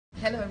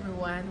Hello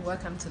everyone,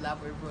 welcome to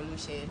Love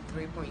Revolution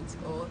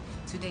 3.0.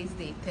 Today is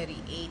day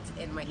 38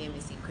 and my name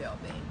is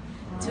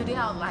Ikweobe. Today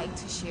I would like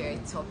to share a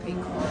topic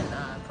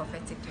on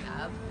prophetic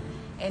love.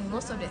 And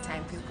most of the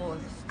time people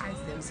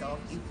ask themselves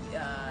if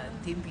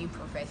they're being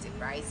prophetic,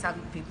 right?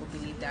 Some people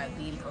believe that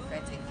being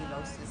prophetic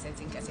belongs to a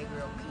certain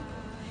category of people.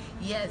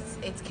 Yes,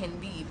 it can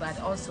be, but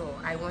also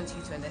I want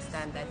you to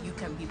understand that you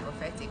can be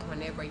prophetic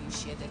whenever you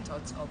share the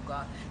thoughts of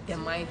God, the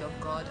mind of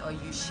God, or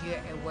you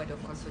share a word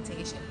of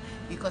consultation,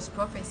 because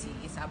prophecy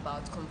is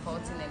about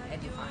comforting and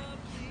edifying.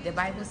 The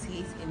Bible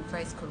says in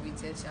 1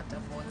 Corinthians chapter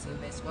 14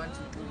 verse 1 to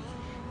 3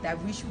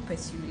 that we should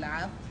pursue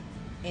love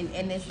and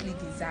earnestly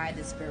desire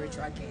the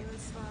spiritual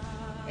gifts,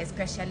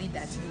 especially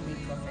that you may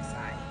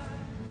prophesy.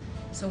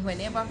 So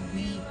whenever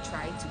we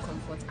try to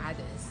comfort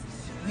others,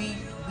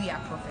 we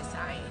are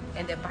prophesying,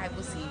 and the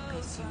Bible says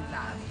pursue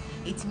love.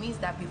 It means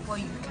that before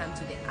you come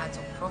to the art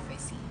of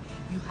prophecy,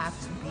 you have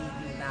to be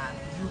in love.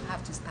 You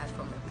have to start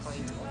from a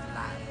point of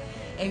love.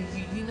 And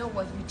you know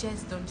what? You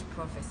just don't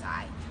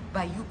prophesy,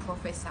 but you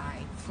prophesy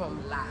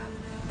from love.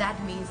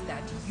 That means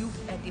that you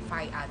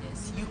edify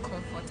others, you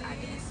comfort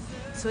others,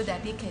 so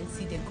that they can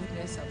see the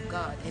goodness of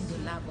God and the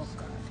love of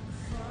God.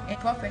 And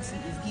prophecy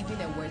is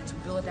giving a word to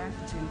build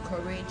up, to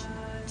encourage,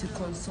 to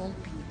console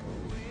people.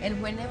 And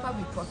whenever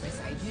we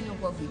prophesy, do you know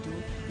what we do?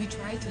 We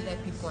try to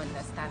let people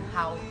understand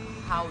how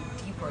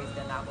deeper is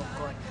the love of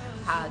God,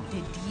 how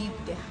the deep,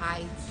 the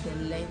height, the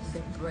length,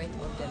 the breadth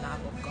of the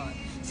love of God.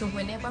 So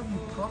whenever we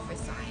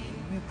prophesy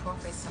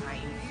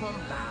from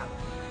love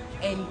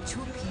and to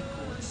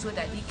people so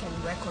that they can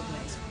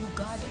recognize who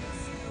God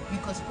is.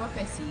 Because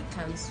prophecy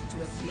comes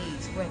to a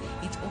place where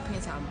it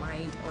opens our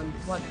mind on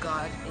what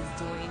God is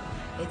doing.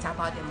 It's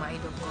about the mind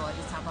of God.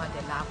 It's about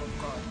the love of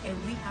God. And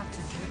we have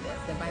to do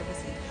this. The Bible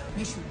says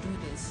we should do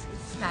this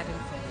starting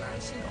from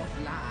language of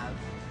love.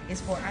 It's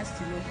for us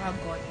to know how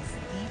God is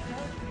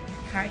deeper,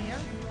 higher,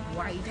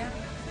 wider,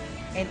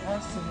 and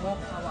also more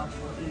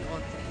powerful in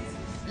all things.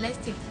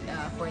 Let's take,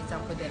 for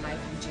example, the life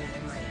of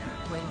Jeremiah.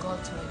 When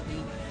God told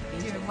me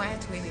in Jeremiah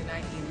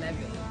 29:11,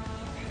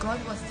 God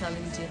was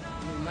telling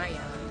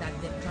Jeremiah that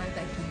the plan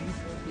that he knew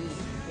for me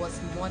was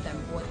more than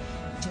what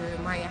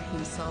Jeremiah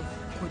himself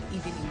could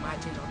even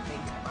imagine or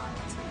think about.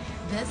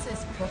 This is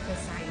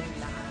prophesying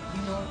love.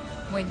 You know,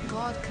 when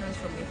God comes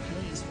from a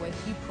place where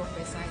he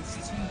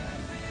prophesies to you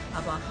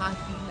about how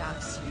he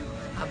loves you,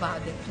 about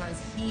the plans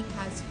he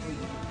has for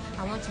you,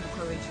 I want to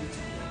encourage you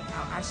today.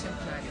 Our action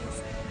plan is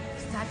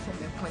start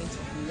from a point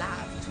of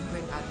love to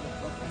bring out your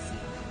prophecy.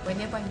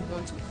 Whenever you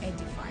want to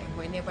edify,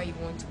 whenever you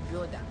want to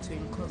build up, to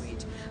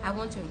encourage, I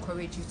want to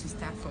encourage you to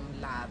start from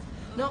love.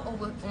 Not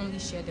only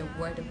share the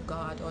word of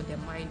God or the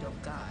mind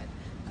of God,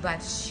 but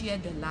share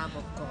the love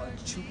of God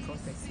through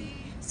prophecy.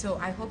 So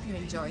I hope you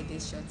enjoyed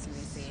this short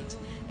message,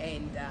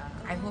 and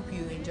I hope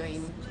you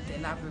enjoying the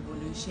Love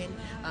Revolution.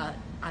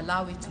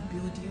 Allow it to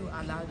build you,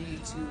 allow you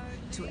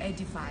to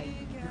edify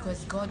you,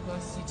 because God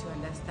wants you to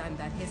understand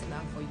that his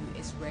love for you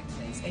is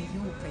reckless, and he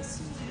will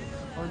pursue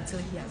you until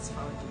he has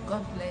found you.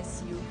 God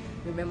bless you.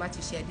 Remember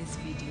to share this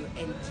video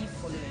and keep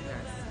following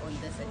us on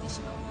this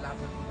edition of Love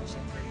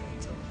Revolution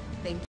 3.0. Thank you.